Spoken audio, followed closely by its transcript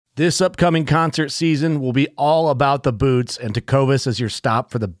This upcoming concert season will be all about the boots, and Tecovas is your stop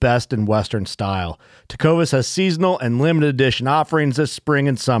for the best in Western style. Tecovas has seasonal and limited edition offerings this spring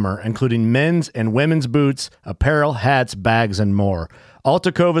and summer, including men's and women's boots, apparel, hats, bags, and more. All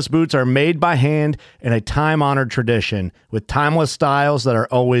Tecovas boots are made by hand in a time-honored tradition with timeless styles that are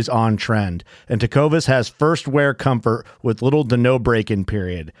always on trend. And Tecovas has first wear comfort with little to no break-in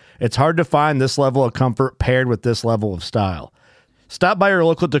period. It's hard to find this level of comfort paired with this level of style. Stop by your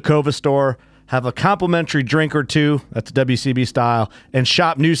local Tecovas store, have a complimentary drink or two, that's WCB style, and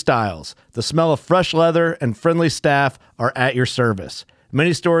shop new styles. The smell of fresh leather and friendly staff are at your service.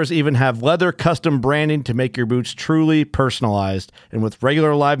 Many stores even have leather custom branding to make your boots truly personalized. And with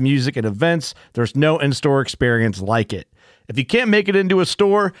regular live music and events, there's no in-store experience like it. If you can't make it into a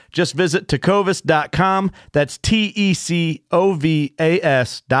store, just visit tecovas.com. That's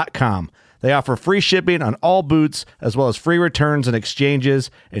TECOVAS.com. They offer free shipping on all boots, as well as free returns and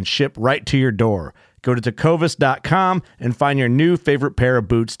exchanges, and ship right to your door. Go to tecovas.com and find your new favorite pair of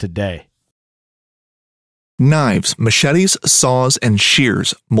boots today. Knives, machetes, saws, and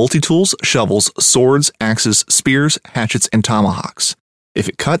shears, multi-tools, shovels, swords, axes, spears, hatchets, and tomahawks. If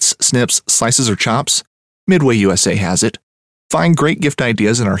it cuts, snips, slices, or chops, Midway USA has it. Find great gift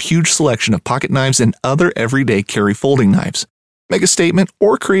ideas in our huge selection of pocket knives and other everyday carry folding knives. Make a statement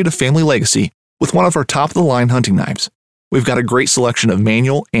or create a family legacy with one of our top-of-the-line hunting knives. We've got a great selection of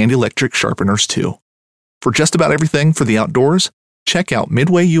manual and electric sharpeners, too. For just about everything for the outdoors, check out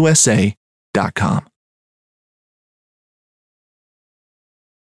MidwayUSA.com.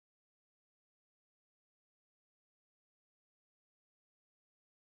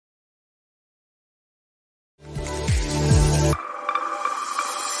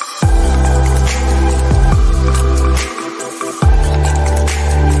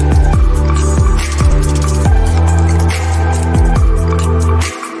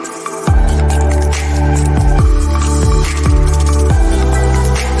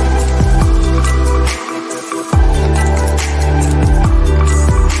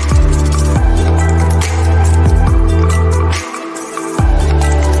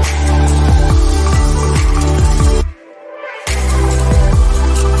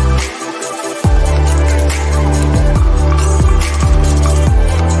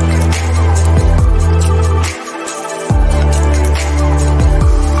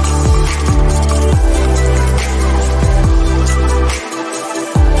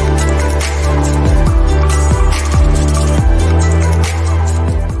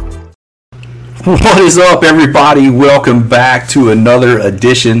 What is up, everybody? Welcome back to another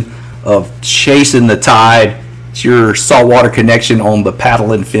edition of Chasing the Tide. It's your saltwater connection on the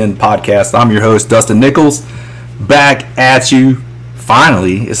Paddle and Fin podcast. I'm your host, Dustin Nichols, back at you.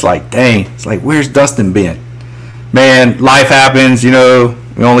 Finally, it's like, dang, it's like, where's Dustin been? Man, life happens, you know.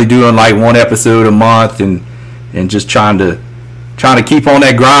 We're only doing like one episode a month, and just trying to keep on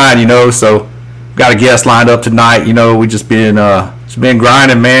that grind, you know. So, got a guest lined up tonight. You know, we just been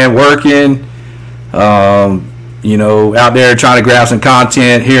grinding, man, working. You know, out there trying to grab some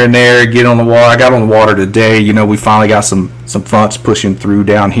content here and there, get on the water. I got on the water today. You know, we finally got some fronts pushing through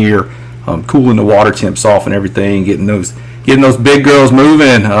down here, cooling the water temps off and everything, getting those big girls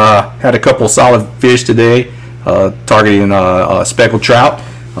moving. Had a couple solid fish today, targeting speckled trout.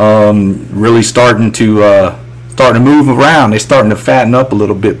 Really starting to move around. They're starting to fatten up a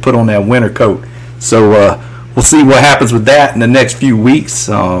little bit, put on that winter coat. So we'll see what happens with that in the next few weeks.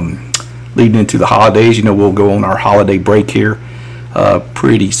 Leading into the holidays, you know, we'll go on our holiday break here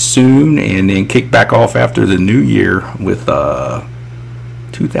pretty soon, and then kick back off after the new year with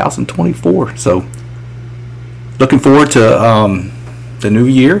 2024. So looking forward to the new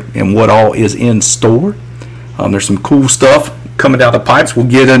year and what all is in store. There's some cool stuff coming down the pipes. We'll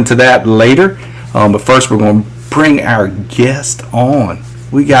get into that later. But first, we're going to bring our guest on.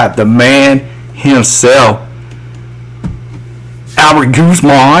 We got the man himself, Albert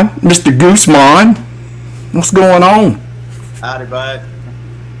Guzman, Mr. Guzman. What's going on? Howdy, bud.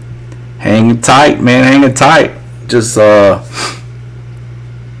 Hanging tight, man, hanging tight. Just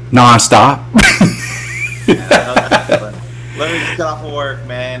non-stop. Let me just get off of work,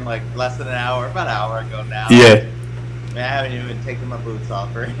 man, like less than about an hour ago now. Yeah. Man, I haven't even taken my boots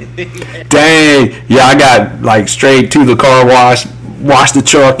off or anything. Dang. Yeah, I got like straight to the car wash the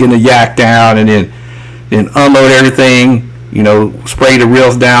truck and the yak down, and then unload everything. You know, spray the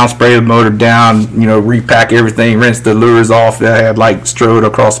reels down, spray the motor down, you know, repack everything, rinse the lures off that I had like strode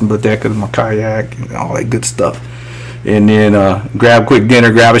across the deck of my kayak and all that good stuff. And then grab a quick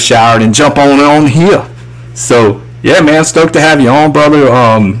dinner, grab a shower, and then jump on here. So, yeah, man, stoked to have you on, brother.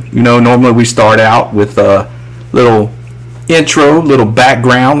 You know, normally we start out with a little intro, little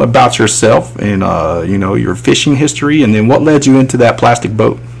background about yourself and your fishing history, and then what led you into that plastic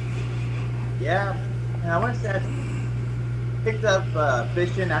boat? Yeah, and I want to say I picked up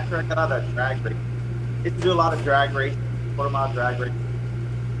fishing after I got out of drag racing. I used to do a lot of drag racing, quarter-mile drag racing.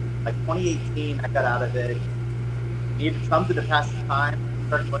 Like 2018, I got out of it. Needed something to pass the time.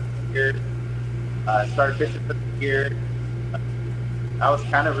 Started putting gear. Started fishing for the gear. That was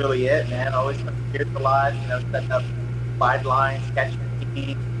kind of really it, man. Always put the gear for live. Setting up side lines, catching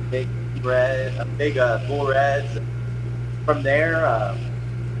big bull reds. From there,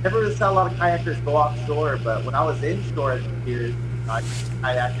 never really saw a lot of kayakers go offshore, but when I was inshore as years,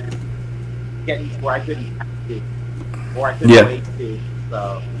 kayakers getting to where I couldn't catch to, or I couldn't wait to.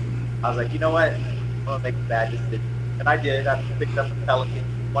 So I was like, you know what? I'm gonna make a bad decision, and I did. I picked up a Pelican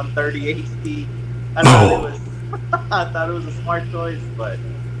 130 HD. I thought it was a smart choice, but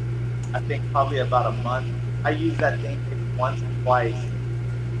I think probably about a month. I used that thing once or twice.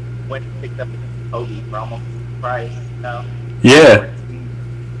 Went and picked up a Kobe for almost the price. Yeah.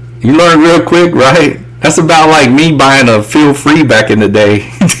 You learn real quick, right? That's about like me buying a Feel Free back in the day.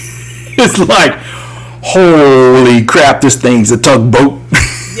 It's like, holy crap, this thing's a tugboat.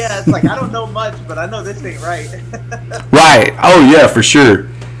 Yeah, it's like, I don't know much, but I know this ain't right. Right. Oh, yeah, for sure.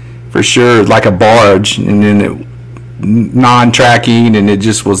 For sure. Like a barge, and then it non-tracking, and it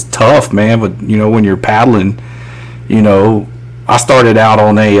just was tough, man. But, when you're paddling, I started out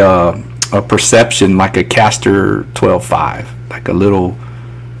on a Perception, like a Caster 12.5, like a little...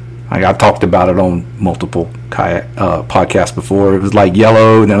 Like I talked about it on multiple kayak podcasts before. It was like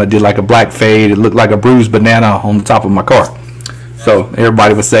yellow, and then I did like a black fade. It looked like a bruised banana on the top of my car. So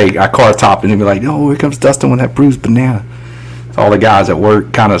everybody would say I car top, and they'd be like, "Oh, here comes Dustin with that bruised banana." So all the guys at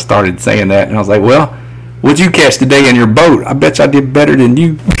work kind of started saying that, and I was like, "Well, what'd you catch today in your boat? I bet you I did better than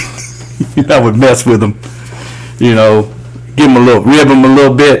you." I would mess with them, give them rib them a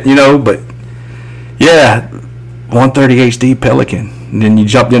little bit, But yeah, 130 HD Pelican. And then you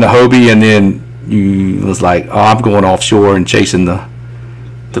jumped into Hobie, and then you was like, "Oh, I'm going offshore and chasing the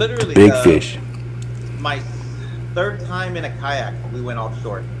big fish." My third time in a kayak, we went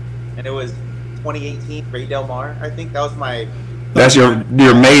offshore, and it was 2018 Great Del Mar. I think that was my. That's your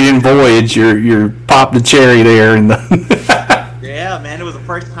maiden voyage. Your popped the cherry there, and Yeah, man, it was the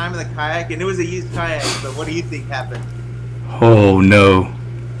first time in the kayak, and it was a used kayak. So what do you think happened? Oh no!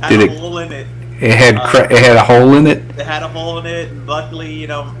 Had a hole in it. It had a hole in it. It had a hole in it, and luckily,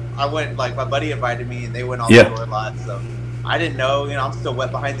 I went, like, my buddy invited me, and they went offshore a lot, so I didn't know, I'm still wet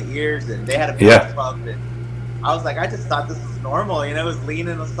behind the ears, and they had a big pump, and I was like, I just thought this was normal, it was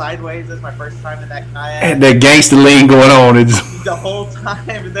leaning sideways. This was my first time in that kayak. And the gangster lean going on. The whole time,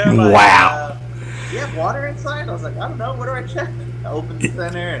 and they're like, wow. You have water inside? I was like, I don't know, what do I check? I opened the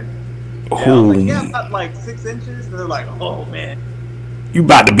center, and I was like, about like 6 inches, and they're like, oh, man. You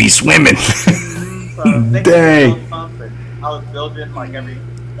about to be swimming. So dang. I was building like every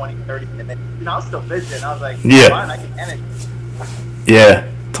 20, 30 minutes. I was still fishing. I was like, fine, I can manage. Yeah.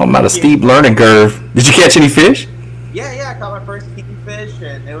 Talking about a steep learning curve. Did you catch any fish? Yeah, I caught my first kingfish,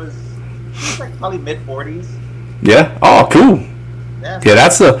 and it was like probably mid-40s. Yeah? Oh, cool. Yeah,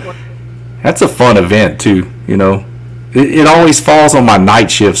 that's a fun event too, It always falls on my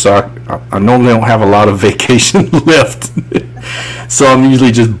night shift, so I normally don't have a lot of vacation left. So I'm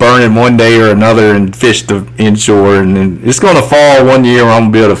usually just burning one day or another and fish the inshore, and then it's going to fall one year where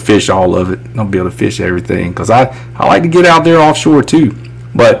I'm going to be able to fish all of it. I'll be able to fish everything because I like to get out there offshore too.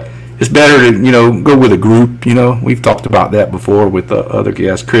 But it's better to, go with a group, We've talked about that before with the other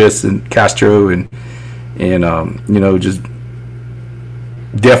guests, Chris and Castro, and just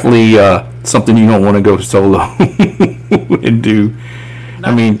definitely something you don't want to go solo and do.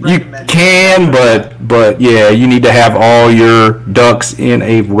 I mean, you can, but yeah, you need to have all your ducks in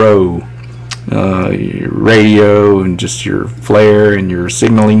a row. Your radio and just your flare and your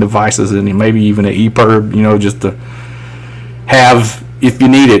signaling devices, and maybe even an EPIRB, just to have if you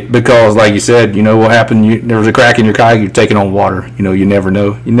need it. Because, like you said, what happened? There was a crack in your kayak, you're taking on water. You never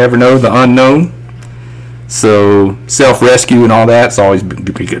know. You never know the unknown. So self-rescue and all that's always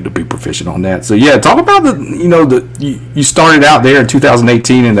be good to be proficient on that. So yeah, talk about you started out there in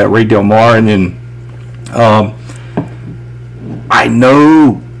 2018 in that Ray Del Mar, and then I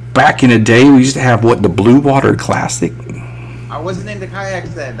know back in the day we used to have the Blue Water Classic. I wasn't into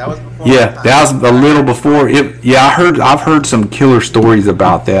kayaks then. That was before. Yeah, that was a little before it. Yeah, I've heard some killer stories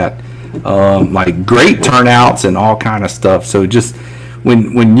about that, like great turnouts and all kind of stuff. So just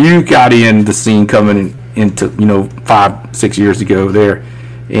when you got in the scene coming into 5-6 years ago there,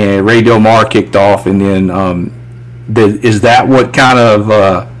 and Ray Del Mar kicked off, and then is that what kind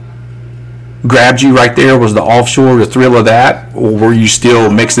of grabbed you right there? Was the offshore the thrill of that, or were you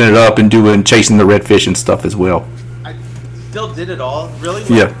still mixing it up and chasing the redfish and stuff as well? I still did it all. Really,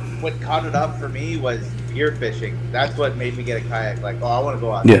 what caught it up for me was gear fishing. That's what made me get a kayak. Like, I want to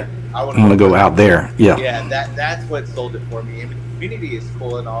go out there. I want to go out there. Yeah. Yeah, that's what sold it for me. I mean, the community is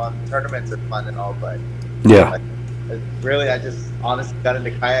cool and all. Tournaments are fun and all, but really, I just honestly got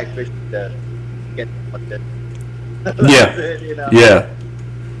into kayak fishing to get it. Yeah.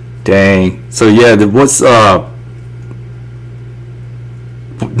 Dang. So what's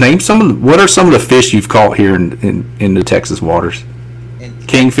name some. What are some of the fish you've caught here in the Texas waters?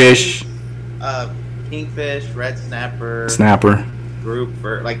 Kingfish. Kingfish, red snapper,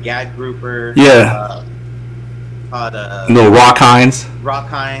 grouper, like gag grouper. Yeah. Caught little rock hinds.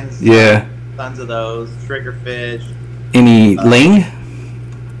 Yeah. Tons of those. Triggerfish. Any ling?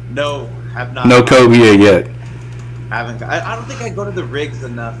 No, have not. No cobia yet. Haven't. I don't think I go to the rigs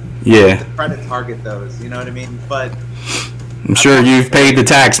enough. Yeah. To try to target those. You know what I mean? But I'm sure you've paid the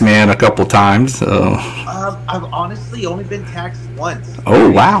tax man a couple times. So. I've honestly only been taxed once.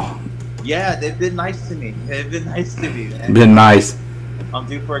 Oh wow. Yeah, they've been nice to me. Man. Been nice. I'm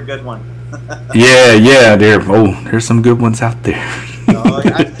due for a good one. yeah. There's some good ones out there.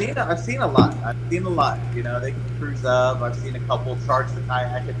 I've seen a lot. You know, they can cruise up. I've seen a couple charge the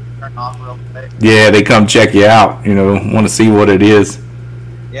kayak and turn off real quick. Yeah, they come check you out. You know, want to see what it is.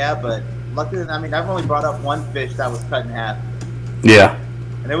 Yeah, but luckily, I mean, I've only brought up one fish that was cut in half. Yeah.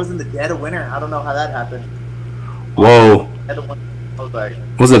 And it was in the dead of winter. I don't know how that happened. Whoa. Dead of winter. I was like,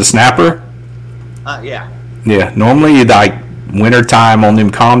 was it a snapper? Yeah. Yeah. Normally, like winter time on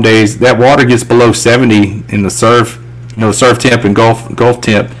them calm days, that water gets below 70 in the surf. You know, surf temp and Gulf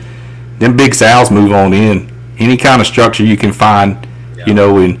temp. Them big sows move on in. Any kind of structure you can find, you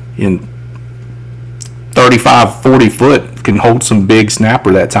know, in 35, 40 foot can hold some big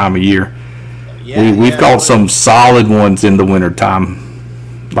snapper that time of year. We've caught some solid ones in the winter time.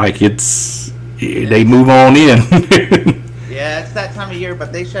 Like they move on in. Yeah, it's that time of year,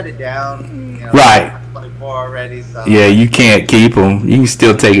 but they shut it down. You know, right. 24 already. So. Yeah, you can't keep them. You can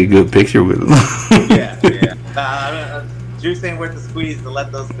still take a good picture with them. yeah. Juice ain't worth the squeeze to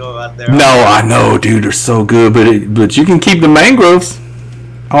let those go out there. No, I know, dude. They're so good, but you can keep the mangroves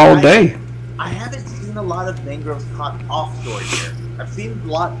all day. I haven't seen a lot of mangroves caught offshore here. I've seen a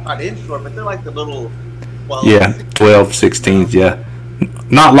lot caught inshore, but they're like the little 12. Yeah, 12, 16s, yeah.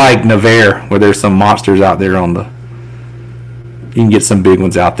 Not like Navarre, where there's some monsters out there on the... You can get some big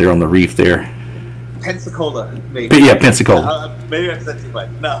ones out there on the reef there. Pensacola, maybe. Yeah, Pensacola. Maybe I've said too much.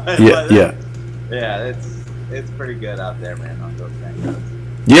 No. Yeah. Yeah, it's pretty good out there, man, on those mangroves.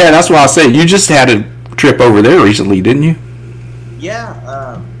 Yeah, that's why I say you just had a trip over there recently, didn't you?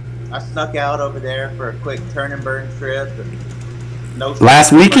 Yeah, I snuck out over there for a quick turn and burn trip. And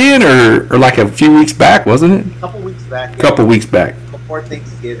last weekend or like a few weeks back, wasn't it? A couple weeks back. Yeah. Couple weeks back. Before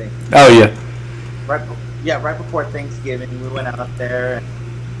Thanksgiving. Oh, yeah. Right before Thanksgiving, we went out there. And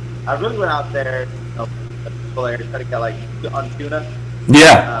I really went out there, try to get like on tuna.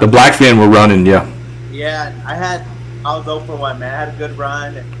 Yeah, the blackfin were running, yeah. Yeah, I was 0 for 1, man. I had a good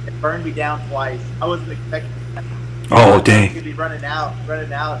run. It burned me down twice. I wasn't expecting that. Oh, dang. You'd be running out.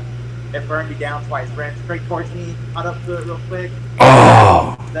 It burned me down twice. Ran straight towards me, caught up to it real quick.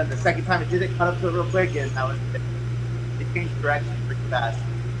 Oh. Then the second time it did it, caught up to it real quick, and it changed direction pretty fast.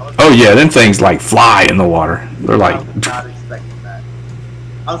 Oh, yeah, them things like fly in the water. They're like... I was not expecting that.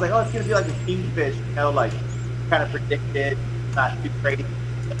 I was like, it's going to be like a kingfish, like kind of predicted, not too crazy.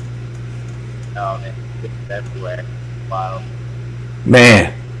 No, man, it's everywhere. Wow.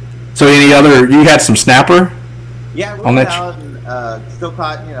 Man. So you had some snapper? Yeah, we went out and still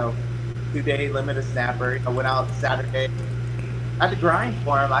caught, 2-day limit of snapper. I went out Saturday. I had to grind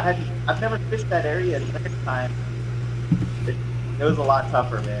for him. I've never fished that area in the winter time. It was a lot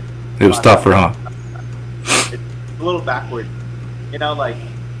tougher, man. It was tougher, huh? It's a little backward. Like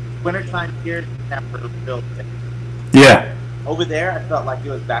wintertime here, snapper built. Yeah. Over there, I felt like it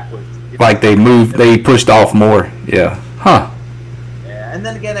was backwards. Like they pushed off more. Yeah. Huh. Yeah, and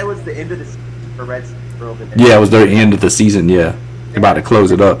then again, it was the end of the season for red snapper over there. Yeah, it was the end of the season, yeah. They're about to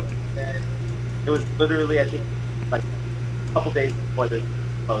close it up. And it was literally, I think, like a couple days before the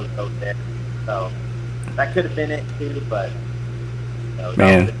closed over there. So that could have been it too, but...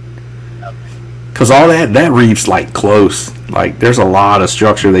 Man. Because all that reef's like close. Like there's a lot of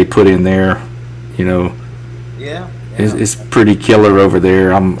structure they put in there, Yeah. It's pretty killer over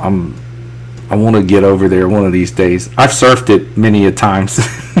there. I want to get over there one of these days. I've surfed it many a times,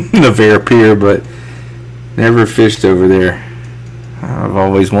 Navarre Pier, but never fished over there. I've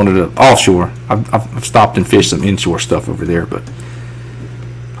always wanted to offshore. I've stopped and fished some inshore stuff over there, but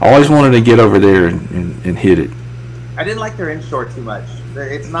I always wanted to get over there and hit it. I didn't like their inshore too much.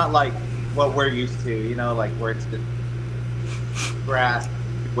 It's not like what we're used to, like where it's just grass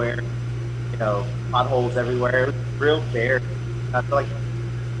everywhere, potholes everywhere. It was real bare. I feel like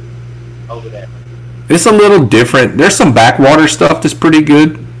over there. It's a little different. There's some backwater stuff that's pretty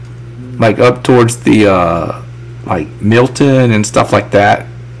good, like up towards the like Milton and stuff like that,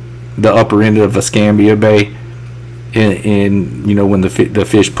 the upper end of Escambia Bay, and when the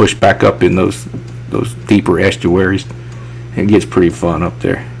fish push back up in those deeper estuaries, it gets pretty fun up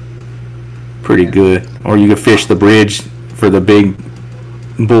there. Pretty good. Or you can fish the bridge for the big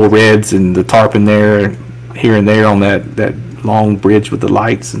bull reds and the tarpon there, here and there on that long bridge with the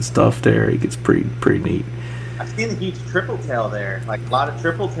lights and stuff there. It gets pretty neat. I've seen a huge triple tail there, like a lot of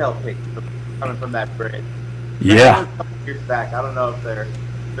triple tail pics coming from that bridge. Yeah. A couple years back, I don't know if they're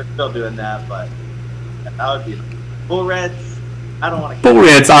still doing that, but that would be bull reds. I don't want to. Bull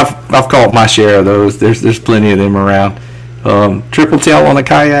reds, I've caught my share of those. There's plenty of them around. Triple tail on the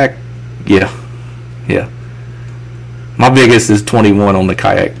kayak, yeah. My biggest is 21 on the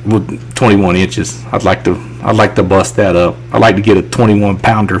kayak, with 21 inches. I'd like to bust that up. I'd like to get a 21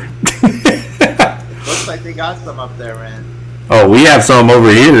 pounder. Looks like they got some up there, man. Oh, we have some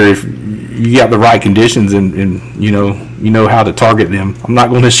over here. If you got the right conditions and you know how to target them. I'm not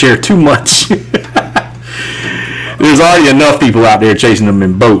going to share too much. There's already enough people out there chasing them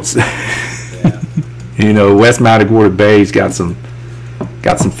in boats. Yeah. West Matagorda Bay's got some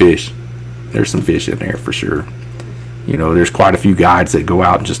fish. There's some fish in there for sure. There's quite a few guides that go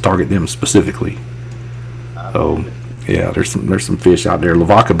out and just target them specifically. So, yeah, there's some fish out there.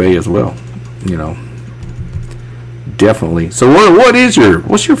 Lavaca Bay as well. Definitely. So,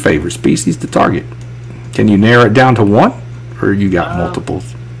 what's your favorite species to target? Can you narrow it down to one, or you got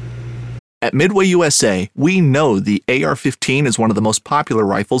multiples? At Midway USA, we know the AR-15 is one of the most popular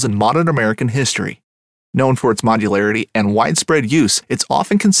rifles in modern American history. Known for its modularity and widespread use, it's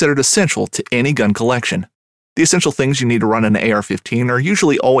often considered essential to any gun collection. The essential things you need to run an AR-15 are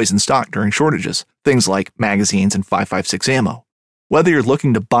usually always in stock during shortages, things like magazines and 5.56 ammo. Whether you're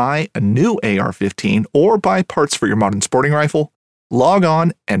looking to buy a new AR-15 or buy parts for your modern sporting rifle, log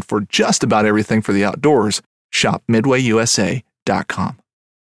on and for just about everything for the outdoors, shop MidwayUSA.com.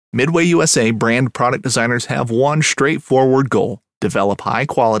 Midway USA brand product designers have one straightforward goal: develop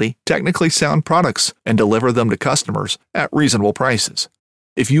high-quality, technically sound products and deliver them to customers at reasonable prices.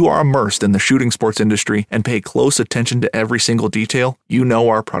 If you are immersed in the shooting sports industry and pay close attention to every single detail, you know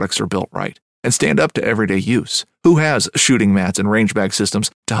our products are built right and stand up to everyday use. Who has shooting mats and range bag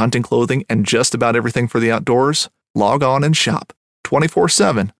systems to hunting clothing and just about everything for the outdoors? Log on and shop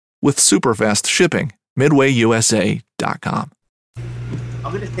 24/7 with super fast shipping. MidwayUSA.com.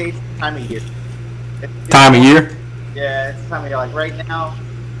 I'm going to say it's the time of year. Time of year? Yeah, it's the time of year. Like right now,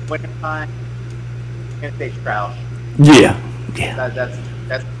 winter time, I'm going to say trout. Yeah.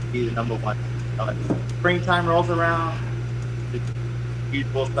 That's be the number one. Springtime rolls around, the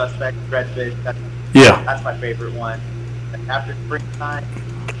usual suspect, redfish. That's my favorite one. And after springtime,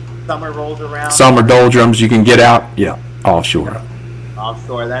 summer rolls around. Summer doldrums, you can get out. Yeah, offshore.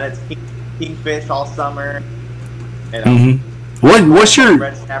 Offshore. Then it's kingfish all summer. What's your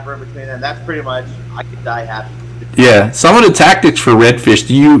red snapper in between, and that's pretty much I could die happy. Yeah, some of the tactics for redfish.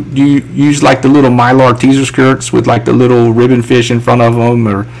 Do you use like the little mylar teaser skirts with like the little ribbon fish in front of them,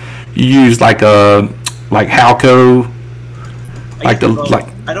 or you use like Halco? I don't like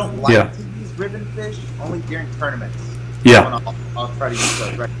to use ribbon fish only during tournaments. Yeah. I'll try to use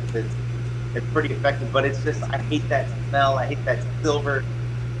those. It's pretty effective, but it's just I hate that smell. I hate that silver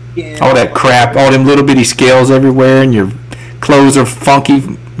skin. All that crap, all them little bitty scales everywhere, and your clothes are funky.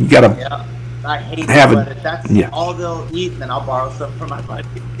 You gotta. Yeah. I hate it, but if that's all they'll eat, then I'll borrow some from my buddy.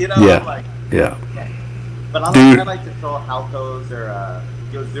 Yeah. But I like to throw Halcos or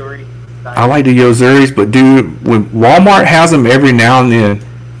Yozuri. I like the Yozuris, but dude, when Walmart has them every now and then,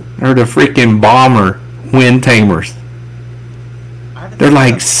 they're the freaking bomber wind tamers. They're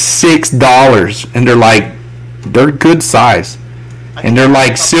like $6, and they're good size, and they're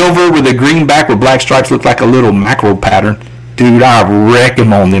like silver with a green back with black stripes, look like a little mackerel pattern. Dude, I wreck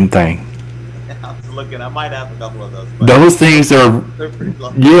them on them things. I might have a couple of those. Those things they're pretty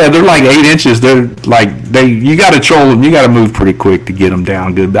long. Yeah, they're like 8 inches. They're like you got to troll them. You got to move pretty quick to get them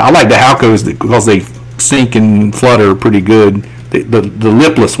down good. I like the Halcos because they sink and flutter pretty good. The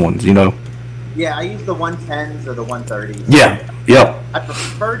lipless ones, Yeah, I use the 110s or the 130s. Yeah, yep. I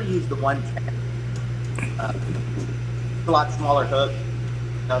prefer to use the 110. It's a lot smaller hook,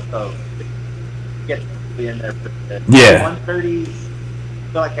 so it gets in there pretty good. Yeah. 130s,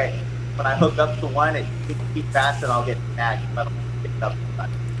 I feel like when I hook up to one, it keeps fast and I'll get snagged if I don't pick it up.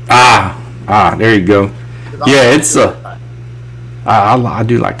 There you go. Yeah, it's I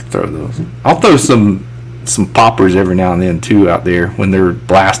do like to throw those. I'll throw some poppers every now and then too out there when they're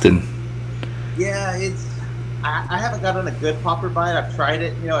blasting. Yeah, I haven't gotten a good popper bite. I've tried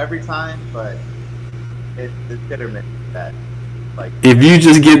it, every time, but it's hit or miss. That like if you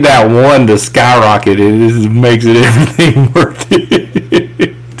just get that one to skyrocket, it makes it everything worth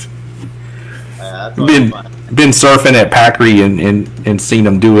it. That's been surfing at Packery and seen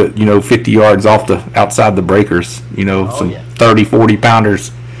them do it, 50 yards outside the breakers, some 30, 40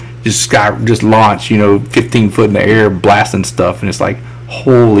 pounders just launch, 15 foot in the air blasting stuff, and it's like,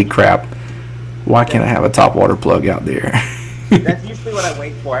 holy crap, why can't I have a top water plug out there? That's usually what I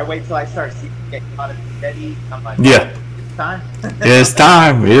wait for. I wait till I start seeing it get caught in steady. I'm like, yeah, it's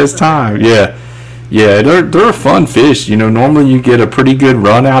time. It's time. Yeah. Yeah, they're fun fish. Normally you get a pretty good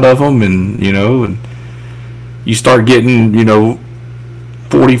run out of them, and and you start getting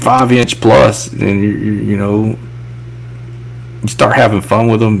 45-inch plus, and you start having fun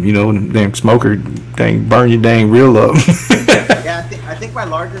with them. And damn smoker, burn your dang reel up. Yeah, I think my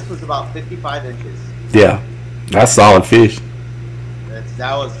largest was about 55 inches. Yeah, that's solid fish.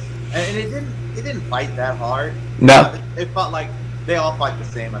 That was, and it didn't bite that hard. No, it felt like they all fight the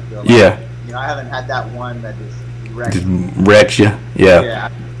same. I feel like. Yeah. I haven't had that one that just wrecks you. Yeah. Yeah.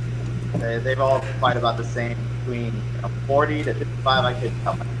 They've all fight about the same, between 40 to 55. I could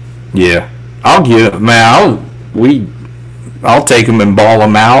tell. Yeah, I'll get it, man. I'll take them and ball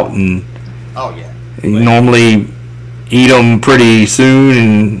them out, and normally eat them pretty soon.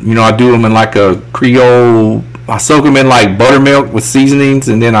 And I do them in like a Creole. I soak them in like buttermilk with seasonings,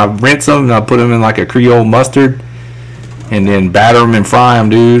 and then I rinse them and I put them in like a Creole mustard, and then batter them and fry them,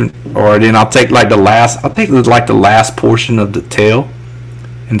 dude. Or then I'll take like the last portion of the tail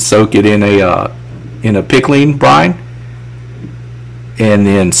and soak it in a pickling brine, and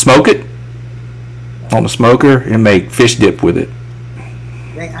then smoke it on the smoker and make fish dip with it.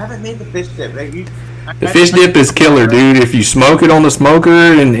 Dang, I haven't made the fish dip. The fish dip is killer, dude. If you smoke it on the smoker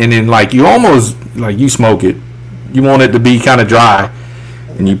and then like you almost like you smoke it, you want it to be kind of dry,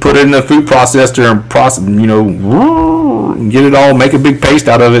 and you put it in the food processor and process, get it all, make a big paste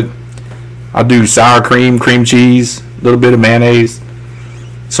out of it. I do sour cream, cream cheese, a little bit of mayonnaise,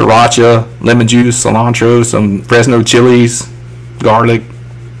 sriracha, lemon juice, cilantro, some Fresno chilies, garlic.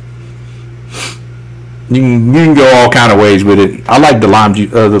 You can go all kind of ways with it. I like the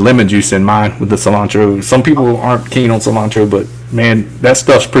lemon juice in mine with the cilantro. Some people aren't keen on cilantro, but man, that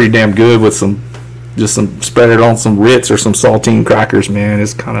stuff's pretty damn good with some spread it on some Ritz or some saltine crackers. Man,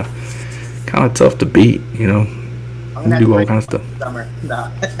 it's kind of tough to beat. You do all kind of stuff. Summer. Nah.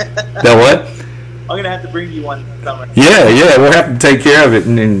 That what? I'm gonna have to bring you one summer. Yeah, we'll have to take care of it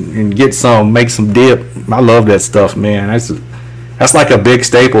and get make some dip. I love that stuff, man. That's like a big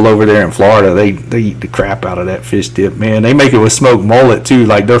staple over there in Florida. They eat the crap out of that fish dip, man. They make it with smoked mullet too.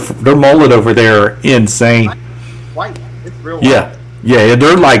 Like their mullet over there are insane. White, it's real white. Yeah,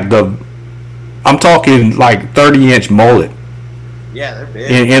 they're like I'm talking like 30-inch mullet. Yeah, they're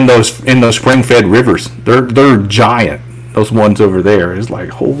big. In those spring-fed rivers, they're giant. Those ones over there, it's like,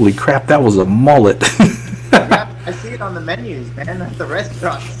 holy crap, that was a mullet. Yeah, I see it on the menus, man, at the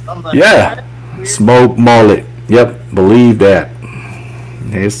restaurants. Like, yeah, smoked mullet. Yep, believe that.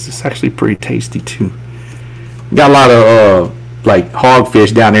 It's actually pretty tasty too. Got a lot of like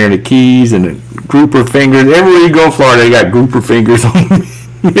hogfish down there in the Keys and the grouper fingers. Everywhere you go in Florida, they got grouper fingers on the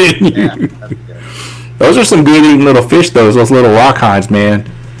menu. Yeah, that's good. Those are some good eating little fish, those little rock hinds,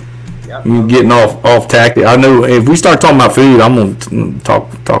 man. Yep. You're getting off tactic. I know if we start talking about food, I'm gonna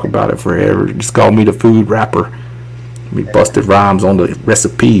talk about it forever. Just call me the food rapper. We busted rhymes on the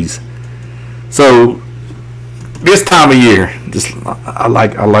recipes. So this time of year, I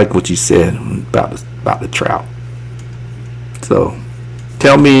like what you said about the trout. So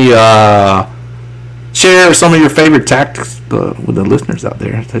tell me, share some of your favorite tactics with the listeners out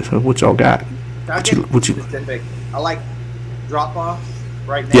there. What y'all got? What you specific. I like drop offs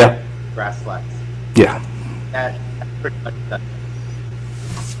right now. Yeah. Grass flats. Yeah. That's pretty much done.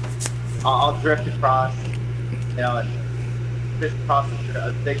 I'll drift across, and fish across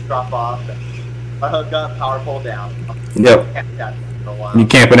a big drop off. I hook up, power pole down. Yep. You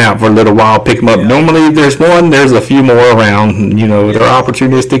camping out for a little while, pick them up. Yeah. Normally, there's a few more around. They're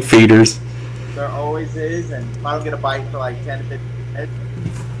opportunistic feeders. There always is, and if I don't get a bite for like 10 to 15 minutes,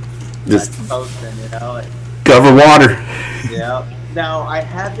 just posting, cover water. Yeah. Now I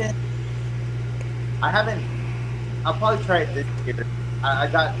haven't. I'll probably try it this year. I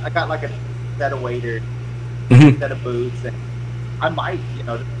got like a set of waders, set of boots, and I might,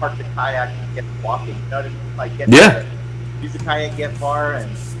 just park the kayak and get walking. Just like get use the kayak, get far,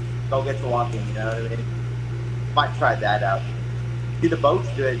 and go get to walking. You know what I mean? Might try that out. See the boats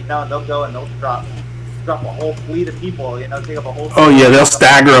do it. You know, they'll go and they'll drop a whole fleet of people. You know, take up a whole. Oh yeah, they'll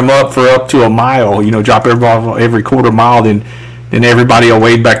stagger them up for up to a mile. You know, drop every quarter mile, then everybody will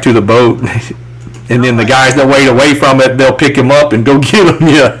wade back to the boat, and then the guys that wade away from it, they'll pick them up and go get them.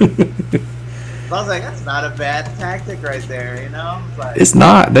 Yeah. I was like, that's not a bad tactic right there. You know, it's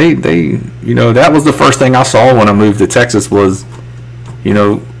not. They you know, that was the first thing I saw when I moved to Texas was, you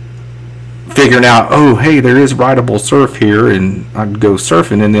know, figuring out, oh, hey, there is rideable surf here, and I'd go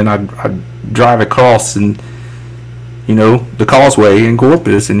surfing, and then I'd drive across and, you know, the causeway in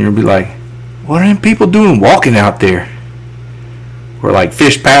Corpus, and you'd be like, what are them people doing walking out there? Or like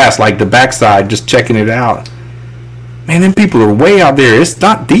fish pass, like the backside, just checking it out. Man, them people are way out there. It's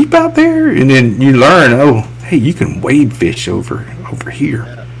not deep out there. And then you learn, oh, hey, you can wade fish over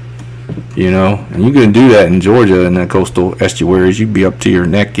here. You know, and you can do that in Georgia in the coastal estuaries. You'd be up to your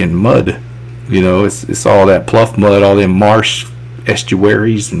neck in mud. You know, it's all that pluff mud, all them marsh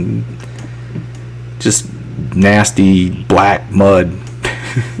estuaries, and just nasty black mud.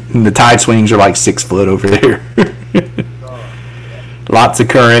 And the tide swings are like 6 foot over there. Lots of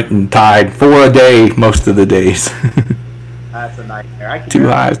current and tide for a day most of the days. That's a nightmare. Too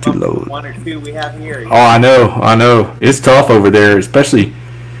highs, too lows. 1 or 2 we have here. Oh, I know. It's tough over there, especially,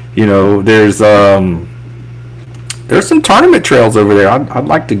 you know, there's some tournament trails over there. I'd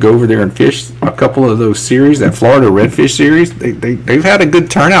like to go over there and fish a couple of those series, that Florida Redfish series. They've had a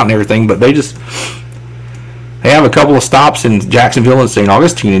good turnout and everything, but they have a couple of stops in Jacksonville and St.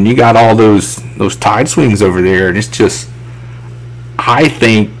 Augustine, and you got all those tide swings over there, and it's just, I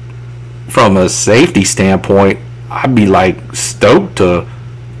think, from a safety standpoint, I'd be like stoked to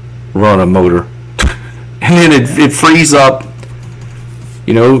run a motor. And then it frees up.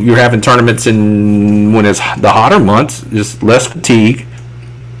 You know, you're having tournaments when it's the hotter months, just less fatigue.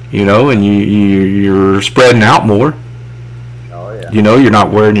 You know, and you're spreading out more. Oh yeah. You know, you're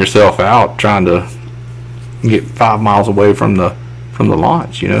not wearing yourself out trying to get 5 miles away from the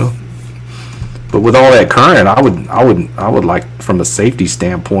launch. You know. But with all that current, I would like, from a safety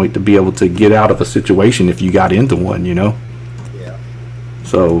standpoint, to be able to get out of a situation if you got into one, you know. Yeah.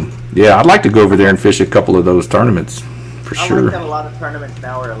 So yeah, I'd like to go over there and fish a couple of those tournaments for sure. I like that a lot of tournaments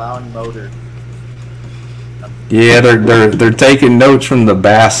now are allowing motors. Yeah, they're taking notes from the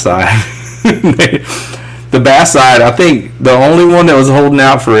bass side. The bass side, I think the only one that was holding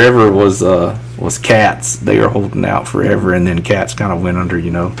out forever was cats. They were holding out forever, and then cats kind of went under,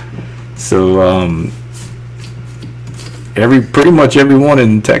 you know. So pretty much everyone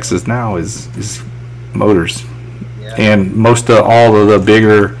in Texas now is motors. Yeah. And most of all of the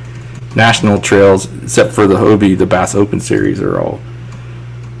bigger national trails, except for the Hobie, the Bass Open Series, are all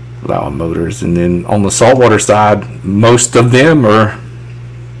allowing motors. And then on the saltwater side, most of them are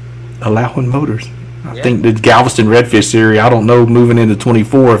allowing motors. I think the Galveston Redfish Series, I don't know moving into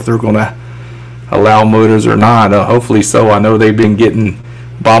 24 if they're going to allow motors or not. Hopefully so. I know they've been getting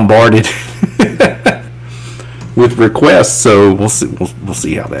bombarded with requests, so we'll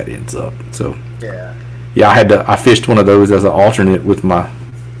see how that ends up. So yeah, I fished one of those as an alternate with my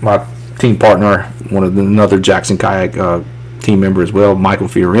team partner, another Jackson kayak team member as well, Michael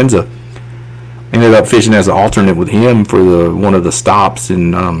Fiorenza. Ended up fishing as an alternate with him for one of the stops,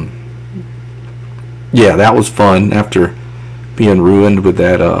 and yeah, that was fun after being ruined with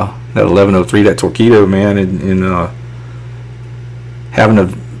that 1103, that Torpedo, man, and having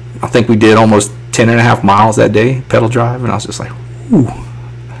I think we did almost 10.5 miles that day, pedal drive, and I was just like, ooh.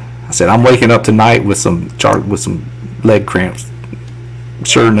 I said, I'm waking up tonight with some leg cramps.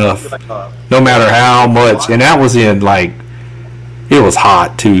 Sure enough, no matter how much, and that was in like, it was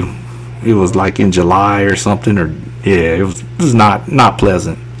hot too. It was like in July or something, or yeah, it was not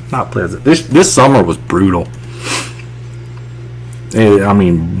pleasant. Not pleasant. This summer was brutal. I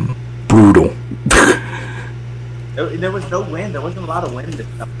mean, brutal. There was no wind. There wasn't a lot of wind this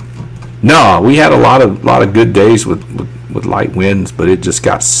summer. No, we had a lot of good days with light winds, but it just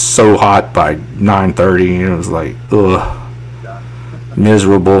got so hot by 9:30, and it was like, ugh,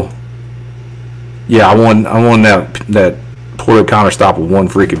 miserable. Yeah, I won that Port O'Connor stop with one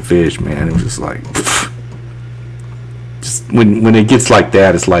freaking fish, man. It was just like, just when it gets like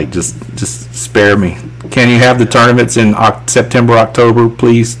that, it's like just spare me. Can you have the tournaments in September, October,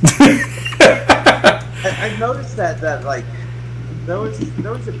 please? I noticed that like there was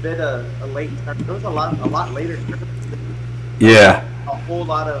a bit of a late tournament. There was a lot later tournaments. Yeah. A whole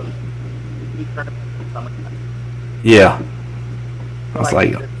lot of new tournaments in summertime. Yeah. So It's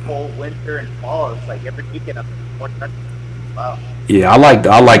like like this whole winter and fall, it's like every weekend of more tournaments. Wow. Yeah, I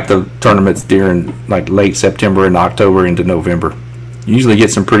like the tournaments during like late September and October into November. You usually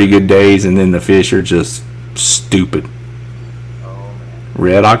get some pretty good days, and then the fish are just stupid. Oh man.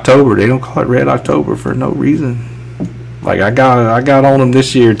 Red October. They don't call it Red October for no reason. Like I got on them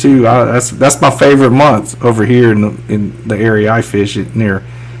this year too. That's my favorite month over here in the area I fish near,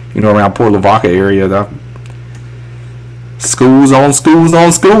 around Port Lavaca area. Schools on schools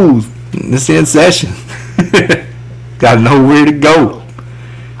on schools. It's in session. Got to know where to go.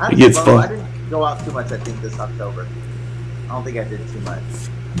 It gets fun. I didn't go out too much, I think, this October. I don't think I did too much.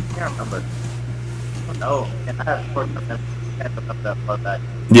 I can't remember. I don't know. And I have short term that.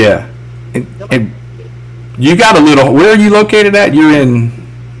 Yeah. And you got a little. Where are you located at? You're in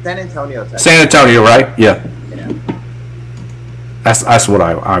San Antonio, Texas. San Antonio, right? Yeah. Yeah. That's what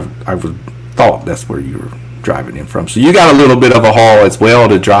I would thought. That's where you were driving in from. So you got a little bit of a haul as well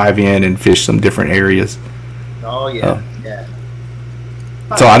to drive in and fish some different areas. Oh yeah, yeah.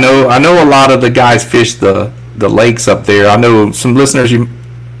 So I know a lot of the guys fish the lakes up there. I know some listeners, you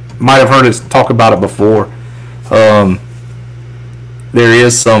might have heard us talk about it before. There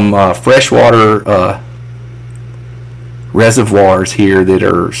is some freshwater reservoirs here that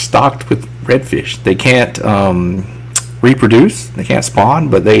are stocked with redfish. They can't reproduce, they can't spawn,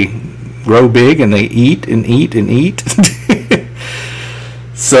 but they grow big and they eat and eat and eat.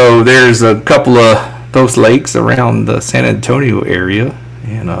 So there's a couple of those lakes around the San Antonio area,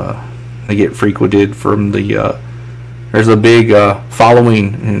 and they get frequented from the there's a big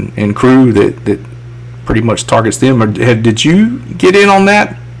following and crew that pretty much targets them. Did you get in on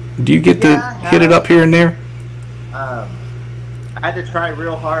that? Do you get to hit it up here and there? I had to try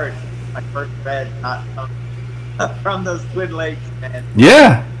real hard. My first red, not from those Twin Lakes, man.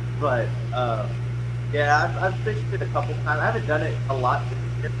 Yeah. But yeah, I've fished it a couple times. I haven't done it a lot this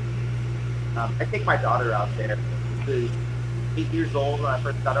year. I take my daughter out there. She was 8 years old when I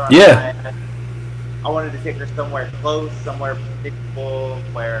first got her on the line. I wanted to take her somewhere close, somewhere predictable,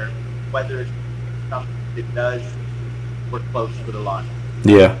 where whether it's something it does, we're close to the line.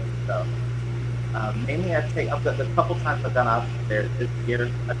 Yeah. So mainly the couple times I've gone out there this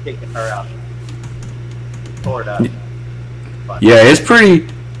year, I've taken her out. Tore it up. Yeah,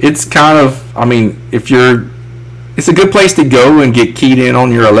 it's kind of, I mean, it's a good place to go and get keyed in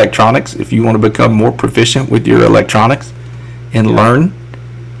on your electronics if you want to become more proficient with your electronics and learn.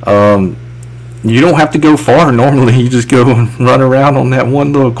 You don't have to go far normally. You just go and run around on that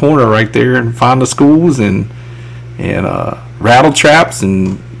one little corner right there and find the schools and rattle traps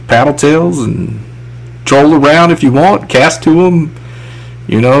and paddle tails and troll around if you want, cast to them.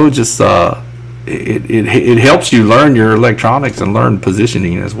 Just it helps you learn your electronics and learn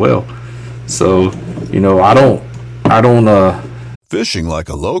positioning as well. So, I don't Fishing like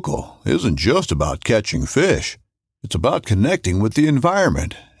a local isn't just about catching fish. It's about connecting with the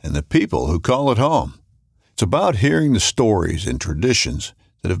environment and the people who call it home. It's about hearing the stories and traditions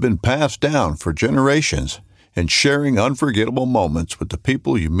that have been passed down for generations and sharing unforgettable moments with the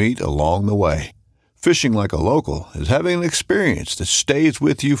people you meet along the way. Fishing like a local is having an experience that stays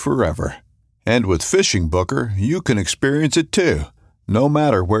with you forever. And with Fishing Booker, you can experience it too, no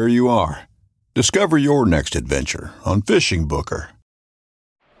matter where you are. Discover your next adventure on Fishing Booker.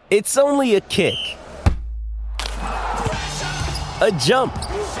 It's only a kick, a jump,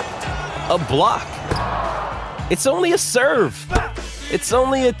 a block. It's only a serve. It's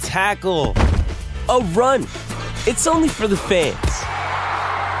only a tackle, a run. It's only for the fans.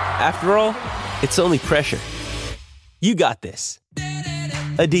 After all, it's only pressure. You got this.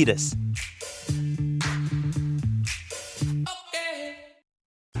 Adidas.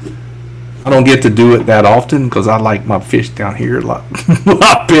 I don't get to do it that often because I like my fish down here a lot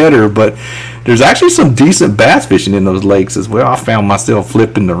better, but there's actually some decent bass fishing in those lakes as well. I found myself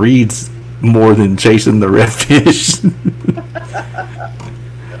flipping the reeds more than chasing the redfish.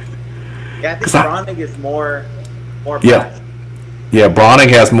 Yeah, I think Browning is more bass. Yeah, Browning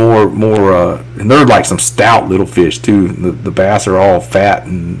has more, and they're like some stout little fish too. The bass are all fat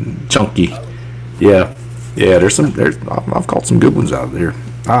and chunky. Yeah, I've caught some good ones out there.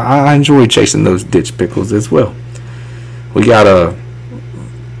 I enjoy chasing those ditch pickles as well. We got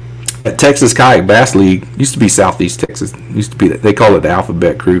at Texas Kayak Bass League, used to be Southeast Texas, they call it the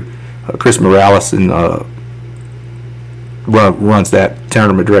Alphabet Crew. Chris Morales and runs that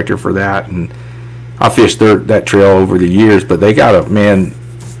tournament director for that, and I fished that trail over the years. But they got I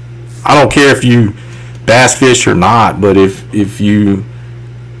don't care if you bass fish or not, but if you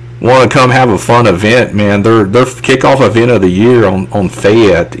want to come have a fun event, man, their kickoff event of the year on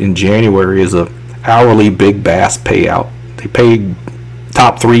Fayette in January is a hourly big bass payout. They pay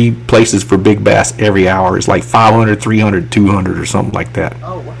top 3 places for big bass every hour. It's like 500, 300, 200 or something like that.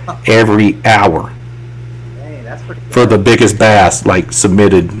 Oh, wow. Every hour. Dang, that's pretty good. For the biggest bass, like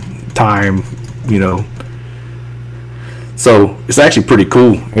submitted time, you know. So it's actually pretty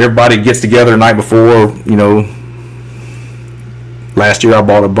cool. Everybody gets together the night before, you know. Last year I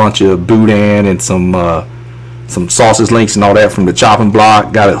bought a bunch of boudin and some sausage links and all that from the chopping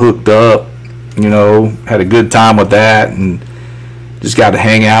block. Got it hooked up, you know. Had a good time with that, and just got to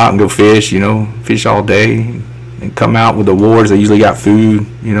hang out and go fish, you know. Fish all day and come out with awards. They usually got food,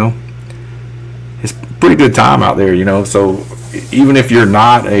 you know. It's a pretty good time out there, you know. So even if you're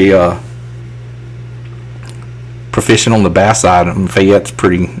not a proficient on the bass side, Fayette's a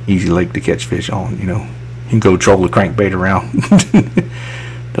pretty easy lake to catch fish on, you know. You can go troll the crankbait around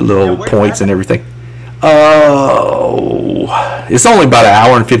the little points and everything. It's only about an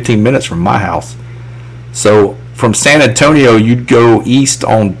hour and 15 minutes from my house. So from San Antonio, you'd go east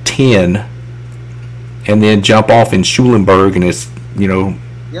on 10 and then jump off in Schulenburg, and it's, you know,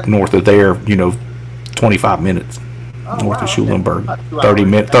 north of there, you know, 25 minutes north of Schulenburg. 30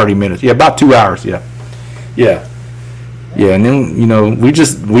 minutes. Yeah, about 2 hours. Yeah. And then, you know, we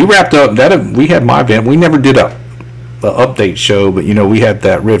wrapped up that. We had my event. We never did a update show, but, you know, we had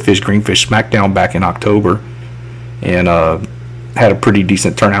that redfish greenfish smackdown back in October, and had a pretty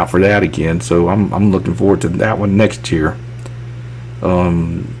decent turnout for that again. So I'm looking forward to that one next year.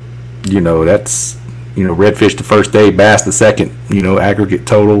 You know, that's, you know, redfish the first day, bass the second, you know, aggregate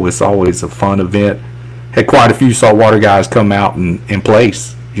total. It's always a fun event. Had quite a few saltwater guys come out and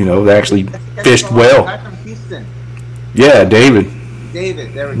place. You know, they actually fished well. Guy from Houston. Yeah, David,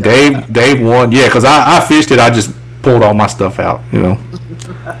 there we go. Dave won. Yeah, because I fished it. I just pulled all my stuff out, you know.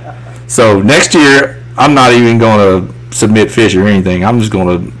 So next year, I'm not even going to submit fish or anything. I'm just going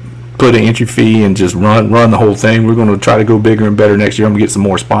to put an entry fee and just run the whole thing. We're going to try to go bigger and better next year. I'm going to get some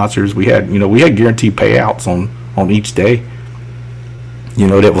more sponsors. We had guaranteed payouts on each day. You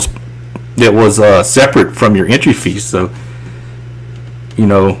know, that was separate from your entry fee. So, you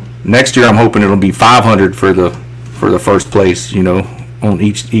know, next year I'm hoping it'll be $500 for the first place, you know, on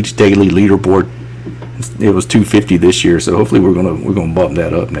each daily leaderboard. It was $250 this year, so hopefully we're gonna bump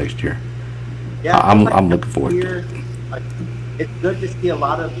that up next year. Yeah, I'm looking forward to it. Like, it's good to see a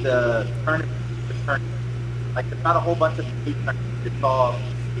lot of the tournaments return. Like, there's not a whole bunch of new tournaments. It's all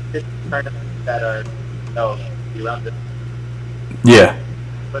existing tournaments that are, you know, around this. Yeah.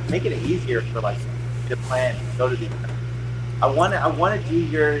 But making it easier for, like, to plan, go to these tournaments. I want to do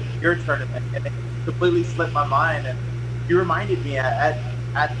your tournament, and it completely slipped my mind. And you reminded me at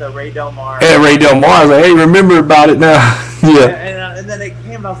the Ray Del Mar. At Ray Del Mar, I was like, hey, remember about it now. Yeah. And then it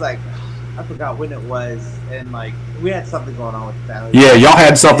came, and I was like, I forgot when it was, and like we had something going on with that. Yeah, y'all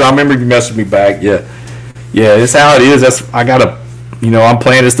had something. I remember you messaged me back. Yeah, it's how it is. I'm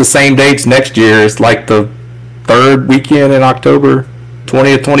playing. It's the same dates next year. It's like the third weekend in October,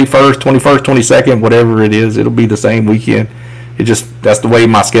 20th, 21st, 22nd, whatever it is. It'll be the same weekend. That's the way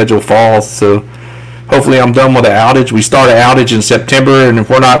my schedule falls. So hopefully I'm done with the outage. We start an outage in September, and if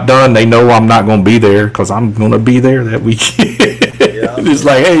we're not done, they know I'm not going to be there because I'm going to be there that weekend. Yeah. It's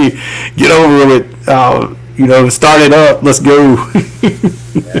like, hey, get over it. Start it up. Let's go.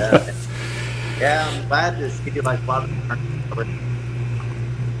 Yeah, I'm glad to see like a lot of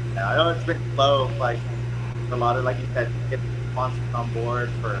I know it's been slow, like a lot of, like you said, get sponsors on board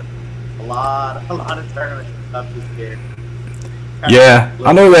for a lot of tournaments and stuff this year. Yeah,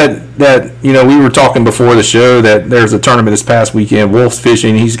 I know that we were talking before the show that there's a tournament this past weekend. Wolf's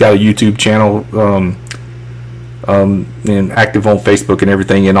Fishing. He's got a YouTube channel, and active on Facebook and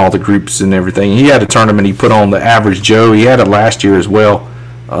everything, in all the groups and everything. He had a tournament he put on, the Average Joe. He had it last year as well.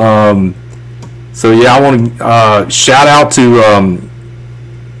 So yeah, I want to shout out to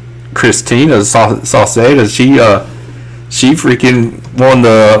Christina Sauceda. She freaking won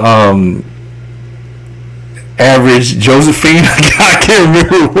the Average Josephine. I can't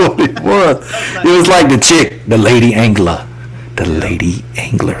remember what it was. It was like the chick, the lady angler, the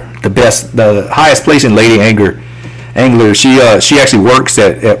highest place in lady angler. She actually works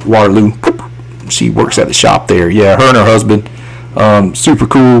at Waterloo. She works at the shop there. Yeah, her and her husband, super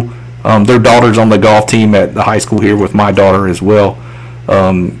cool. Their daughter's on the golf team at the high school here with my daughter as well.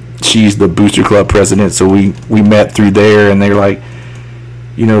 She's the Booster Club president, so we met through there, and they're like,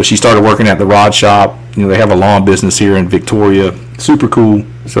 she started working at the rod shop. They have a lawn business here in Victoria. Super cool.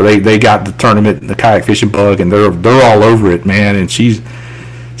 So they got the tournament, the kayak fishing bug, and they're all over it, man. And she's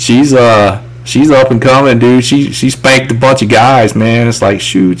up and coming, dude. She spanked a bunch of guys, man. It's like,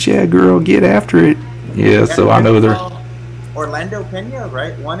 shoot, yeah, girl, get after it. Yeah. So I know they're. Orlando Pena,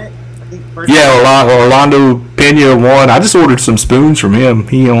 right? Won it. think first. Yeah, Orlando Pena won. I just ordered some spoons from him.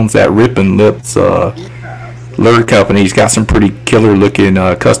 He owns that Rip and Lips lure company. He's got some pretty killer looking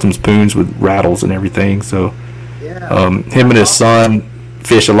custom spoons with rattles and everything. So him and his son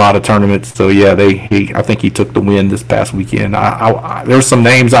fish a lot of tournaments. So yeah, I think he took the win this past weekend. There's some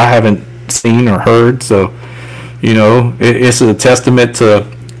names I haven't seen or heard. So it's a testament to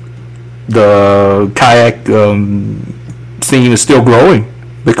the kayak scene is still growing,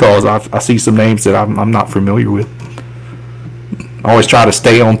 because I see some names that I'm not familiar with. I always try to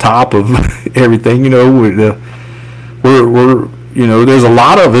stay on top of everything. We're there's a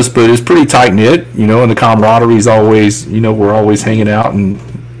lot of us, but it's pretty tight knit. And the camaraderie is always, we're always hanging out and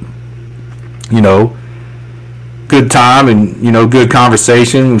good time and good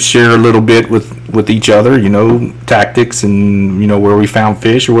conversation. We share a little bit with each other, tactics and where we found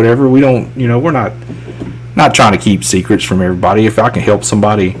fish or whatever. We don't, we're not trying to keep secrets from everybody. If I can help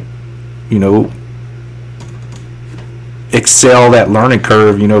somebody, excel that learning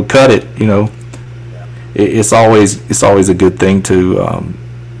curve, cut it, it's always a good thing to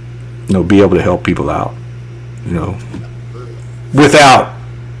be able to help people out, without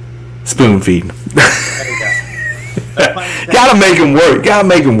spoon feeding. Gotta make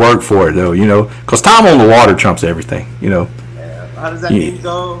them work for it though, because time on the water trumps everything. How does that mean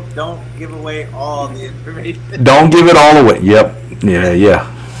go? Don't give away all the information. Don't give it all away. Yep. Yeah.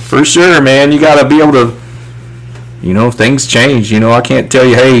 For sure, man. You gotta be able to, things change. I can't tell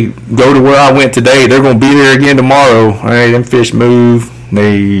you, hey, go to where I went today. They're gonna be there again tomorrow. All right, them fish move.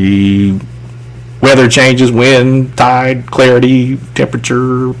 Weather changes, wind, tide, clarity,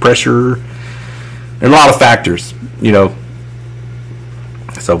 temperature, pressure. There are a lot of factors,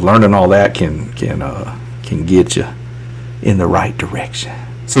 So learning all that can get you in the right direction.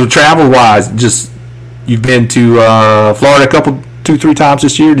 So travel-wise, just you've been to Florida 2-3 times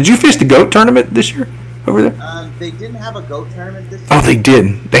this year. Did you fish the goat tournament this year over there? They didn't have a goat tournament this year. Oh, they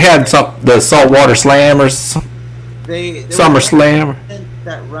didn't. They had the saltwater slam or summer slam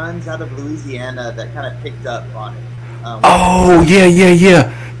that runs out of Louisiana that kind of picked up on it. Yeah.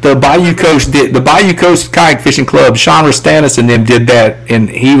 The Bayou Coast Kayak Fishing Club, Sean Rastanis and them did that, and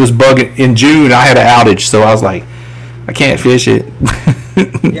he was bugging in June. I had an outage, so I was like, I can't fish it.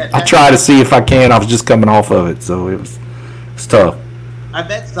 I tried to see if I can. I was just coming off of it, so it's tough. I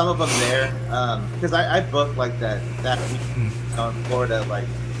met some of them there because I booked like that week in Florida like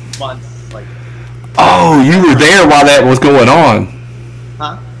months like. Oh, you were there while that was going on.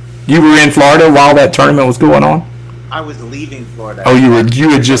 Huh? You were in Florida while that tournament was going on? I was leaving Florida. Oh, you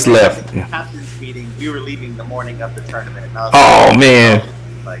had just left. Yeah. Captain's meeting. We were leaving the morning of the tournament. And I was man.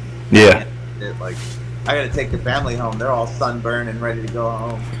 Like, yeah. Like, I got to take the family home. They're all sunburned and ready to go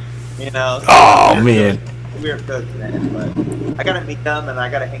home. So man. We were cooked, man. But I got to meet them and I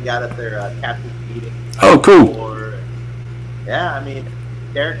got to hang out at their captain's meeting. Oh, cool. Yeah, I mean,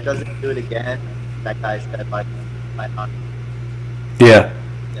 Derek doesn't do it again. That guy said, like, yeah.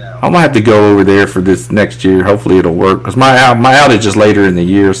 I'm gonna have to go over there for this next year. Hopefully it'll work, because my outage is later in the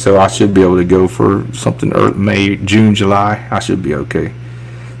year, so I should be able to go for something May, June, July. I should be okay.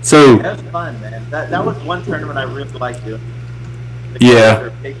 So that was fun, man. That was one tournament I really liked doing. Yeah.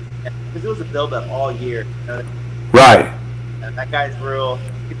 Because it was a build up all year. Right. And that guy's real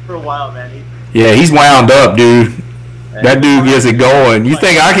wild, man. He's wound up, dude. That dude gets it going. You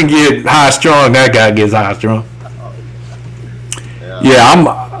think I can get high strung? That guy gets high strung.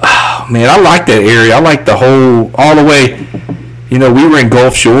 Yeah, man, I like that area. I like all the way. We were in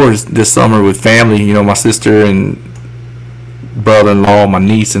Gulf Shores this summer with family. My sister and brother-in-law, my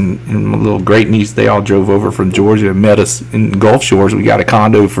niece, and my little great niece, they all drove over from Georgia and met us in Gulf Shores. We got a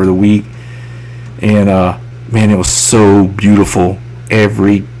condo for the week. And, man, it was so beautiful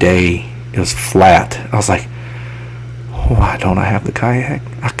every day. It was flat. I was like, why don't I have the kayak?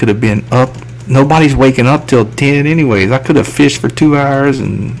 I could have been up. Nobody's waking up till 10 anyways. I could have fished for 2 hours,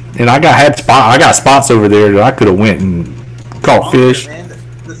 and I got spots over there that I could have went and caught fish. Man.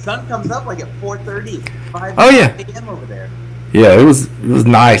 The sun comes up like at 4:30, 5 a.m. over there. Yeah, it was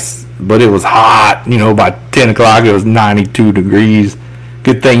nice, but it was hot. By 10 o'clock it was 92 degrees.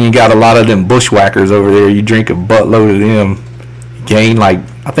 Good thing you got a lot of them bushwhackers over there. You drink a buttload of them.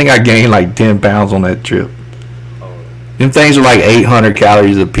 I think I gained like 10 pounds on that trip. Them things are like 800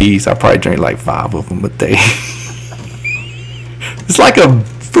 calories a piece. I probably drank like 5 of them a day. It's like a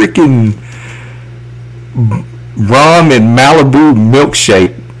freaking rum and Malibu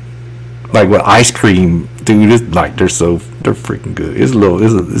milkshake, like with ice cream, dude. It's like they're freaking good.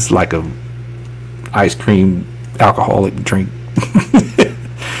 It's like a ice cream alcoholic drink.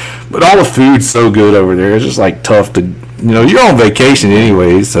 But all the food's so good over there. It's just like tough to, you're on vacation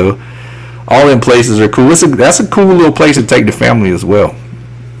anyway, so All them places are cool. That's a cool little place to take the family as well.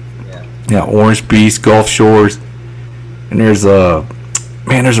 Yeah, Orange Beach, Gulf Shores, and there's a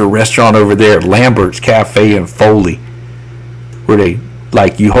restaurant over there at Lambert's Cafe in Foley, where they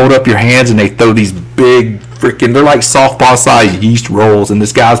you hold up your hands and they throw these big freaking, they're like softball sized yeast rolls, and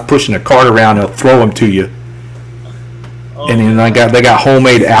this guy's pushing a cart around and he'll throw them to you. And then they got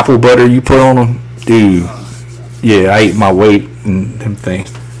homemade apple butter you put on them, dude. Yeah, I ate my weight in them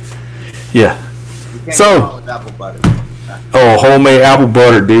things. Yeah. So, homemade apple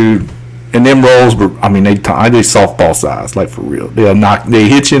butter, dude. And them rolls were, I mean, they softball size, like for real. They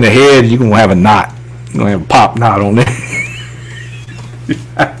hit you in the head, you're gonna have a knot. You're gonna have a pop knot on there.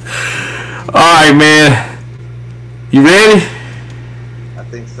 All right, man. You ready? I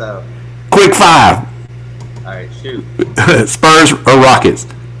think so. Quick 5. All right, shoot. Spurs or Rockets?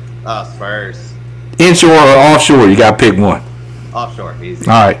 Spurs. Inshore or offshore? You gotta pick one. Offshore, easy.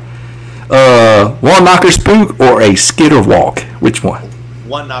 All right. One knocker spook or a skitter walk? Which one?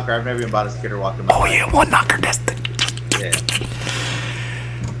 One knocker. I've never even bought a skitter walk in my life. Oh yeah, one knocker. That's the. Yeah.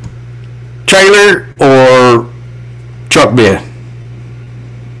 Trailer or truck bed?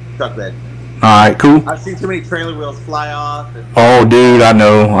 Truck bed. All right, cool. I've seen too many trailer wheels fly off. Oh, dude, I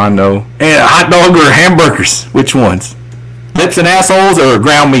know. And hot dog or hamburgers? Which ones? Lips and assholes or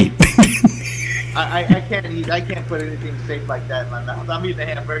ground meat? I can't put anything safe like that in my mouth. I'm eating a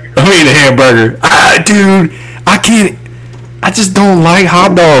hamburger. Dude, I can't. I just don't like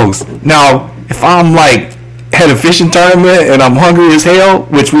hot dogs. Now, if I'm had a fishing tournament and I'm hungry as hell,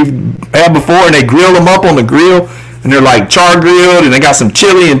 which we've had before, and they grill them up on the grill, and they're char grilled, and they got some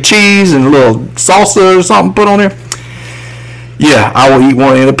chili and cheese and a little salsa or something put on there. Yeah, I will eat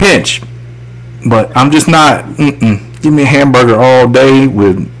one in a pinch. But I'm just not. Give me a hamburger all day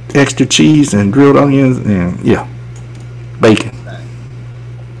with extra cheese and grilled onions and bacon.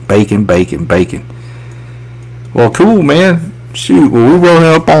 Well, cool, man. Shoot, we're running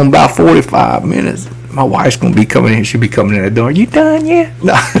up on about 45 minutes. My wife's gonna be coming in. She'll be coming in the door. You done yet?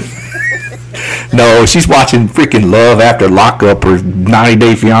 No. No, she's watching freaking Love After Lockup or 90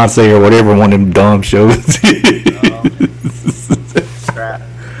 Day Fiance or whatever, one of them dumb shows.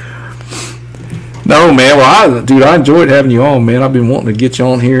 No, man. Well, I enjoyed having you on, man. I've been wanting to get you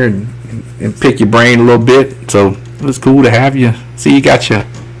on here and pick your brain a little bit. So it was cool to have you. See, you got your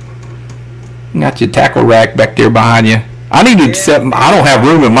tackle rack back there behind you. I need to set. I don't have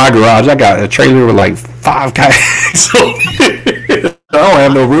room in my garage. I got a trailer with 5 kayaks. So I don't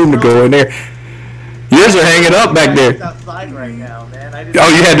have no room to go in there. Yours are hanging up back there. It's outside right now, man.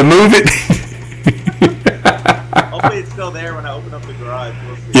 You had to move it? Hopefully it's still there when I open up the garage.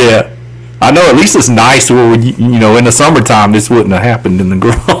 We'll see. Yeah. I know, at least it's nice where, in the summertime, this wouldn't have happened in the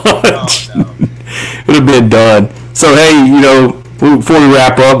garage. No. It would have been done. So, hey, before we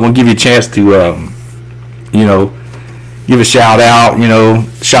wrap up, we'll give you a chance to, give a shout out,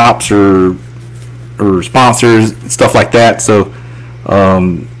 shops or sponsors, stuff like that. So,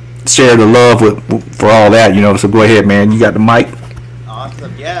 share the love for all that, So go ahead, man. You got the mic.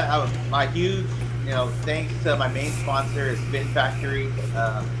 Awesome. Yeah, my huge, thanks to my main sponsor is Spin Factory.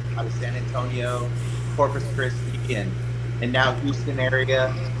 Out of San Antonio, Corpus Christi, and now Houston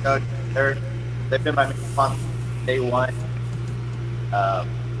area. They've been my main sponsor since day one.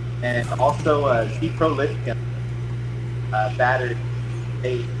 And also Z-Pro Lithium battery.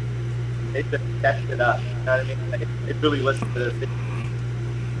 They just stepped it up. You know what I mean? They really listen to this.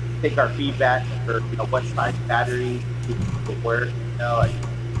 Take our feedback for what size battery would work.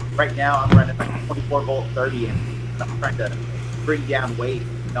 Right now I'm running 24 volt 30, and I'm trying to bring down weight.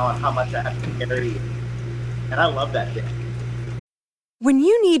 On how much I have to carry. And I love that thing. When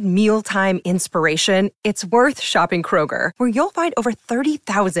you need mealtime inspiration, it's worth shopping Kroger, where you'll find over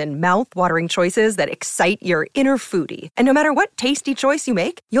 30,000 mouth-watering choices that excite your inner foodie. And no matter what tasty choice you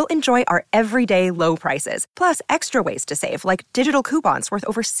make, you'll enjoy our everyday low prices, plus extra ways to save, like digital coupons worth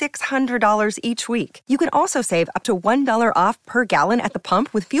over $600 each week. You can also save up to $1 off per gallon at the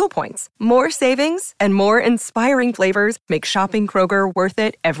pump with fuel points. More savings and more inspiring flavors make shopping Kroger worth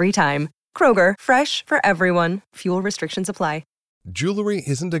it every time. Kroger, fresh for everyone. Fuel restrictions apply. Jewelry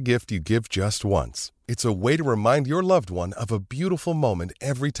isn't a gift you give just once. It's a way to remind your loved one of a beautiful moment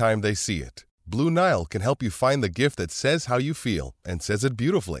every time they see it. Blue Nile can help you find the gift that says how you feel and says it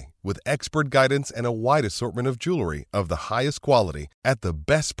beautifully, with expert guidance and a wide assortment of jewelry of the highest quality at the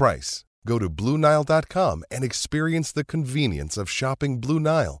best price. Go to BlueNile.com and experience the convenience of shopping Blue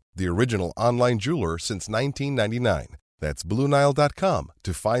Nile, the original online jeweler since 1999. That's BlueNile.com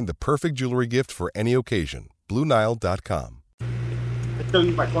to find the perfect jewelry gift for any occasion. BlueNile.com. I still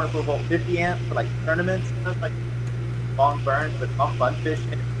use my 24 volt 50 amp for tournaments, long burns, but I'm fun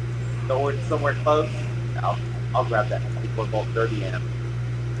fishing. somewhere close, I'll grab that 24-volt 30 amp.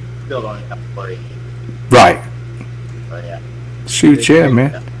 Still don't have to worry. Right. But yeah. Shoot, yeah,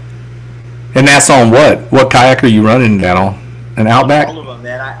 man. And that's on what? What kayak are you running that on? An Outback? All of them,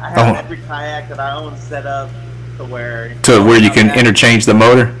 man. I have every kayak that I own set up to where you can interchange the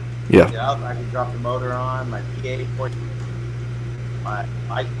motor? Yeah. Yeah, I can drop the motor on, my P80,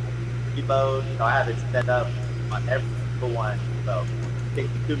 my boat. I have it set up on every single one. So it takes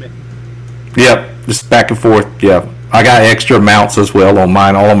me 2 minutes. Yep, just back and forth. Yeah. I got extra mounts as well on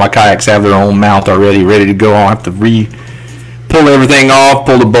mine. All of my kayaks have their own mount already, ready to go. I have to pull everything off,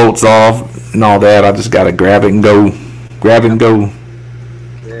 pull the bolts off, and all that. I just got to grab it and go. Grab it and go.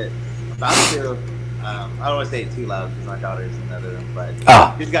 That's it. About to. I don't want to say it too loud because my daughter's in another room, but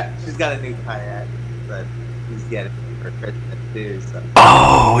she's got a new kayak that she's getting for Christmas too. So.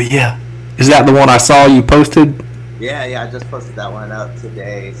 Oh yeah, is that the one I saw you posted? Yeah, I just posted that one up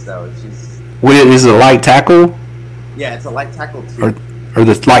today. So she's. Is it a light tackle? Yeah, it's a light tackle 2. Or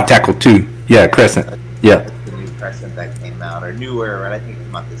the light tackle 2. Yeah, Crescent. Yeah. It's the new Crescent that came out, or newer, right? I think it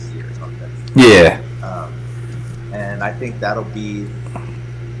came out this year or something. Yeah. And I think that'll be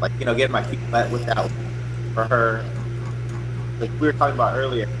like, getting my feet wet with that for her. Like we were talking about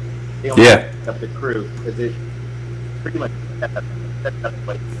earlier. They only pick up the crew because it pretty much sets up the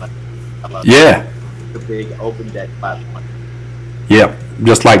place. I love the big open deck platform. Yep.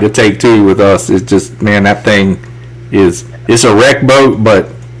 Just like the Take 2 with us. It's just, man, that thing it's a wreck boat, but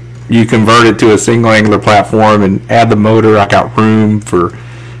you convert it to a single angler platform and add the motor. I got room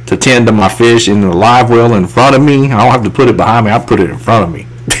to tend to my fish in the live well in front of me. I don't have to put it behind me. I put it in front of me.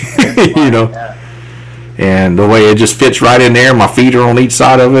 Yeah. And the way it just fits right in there, my feet are on each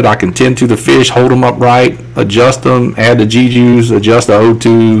side of it. I can tend to the fish, hold them upright, adjust them, add the G-Juice, adjust the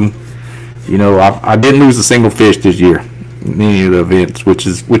O2. I didn't lose a single fish this year in any of the events, which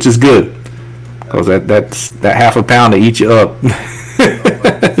is good, because that half a pound to eat you up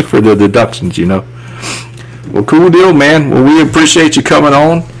for the deductions. Well, cool deal, man. Well, we appreciate you coming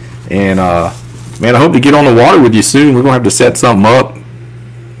on, and man, I hope to get on the water with you soon. We're gonna have to set something up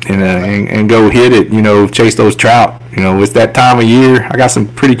and go hit it. Chase those trout. It's that time of year. I got some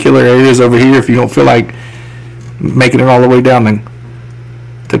pretty killer areas over here. If you don't feel like making it all the way down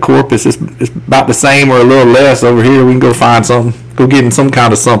to Corpus, it's about the same or a little less over here. We can go find something. Go get in some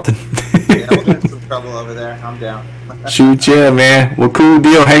kind of something. Yeah, we'll get in some trouble over there. I'm down. Shoot, yeah, man. Well, cool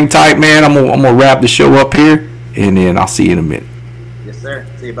deal. Hang tight, man. I'm gonna wrap the show up here, and then I'll see you in a minute. Yes, sir.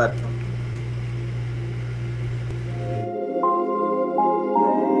 See you, bud.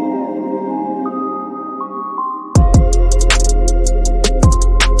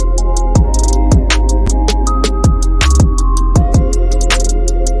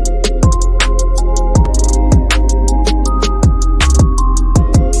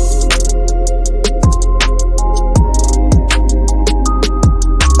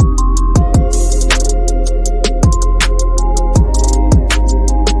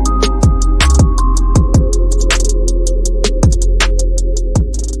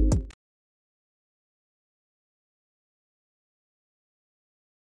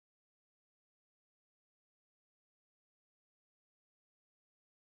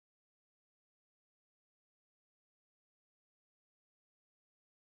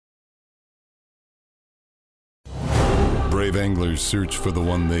 Brave anglers search for the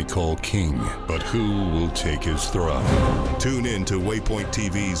one they call king, but who will take his throne? Tune in to Waypoint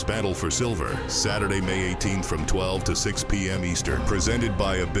TV's Battle for Silver, Saturday, May 18th from 12 to 6 p.m. Eastern. Presented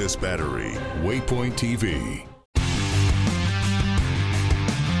by Abyss Battery. Waypoint TV.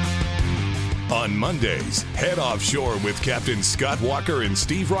 On Mondays, head offshore with Captain Scott Walker and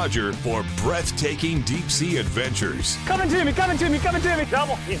Steve Roger for breathtaking deep-sea adventures. Coming to me.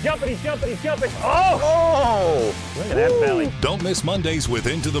 Double. He's jumping. Oh! Look at that belly. Don't miss Mondays with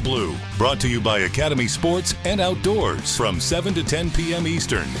Into the Blue. Brought to you by Academy Sports and Outdoors from 7 to 10 p.m.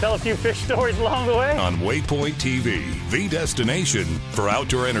 Eastern. Tell a few fish stories along the way. On Waypoint TV, the destination for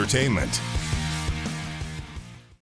outdoor entertainment.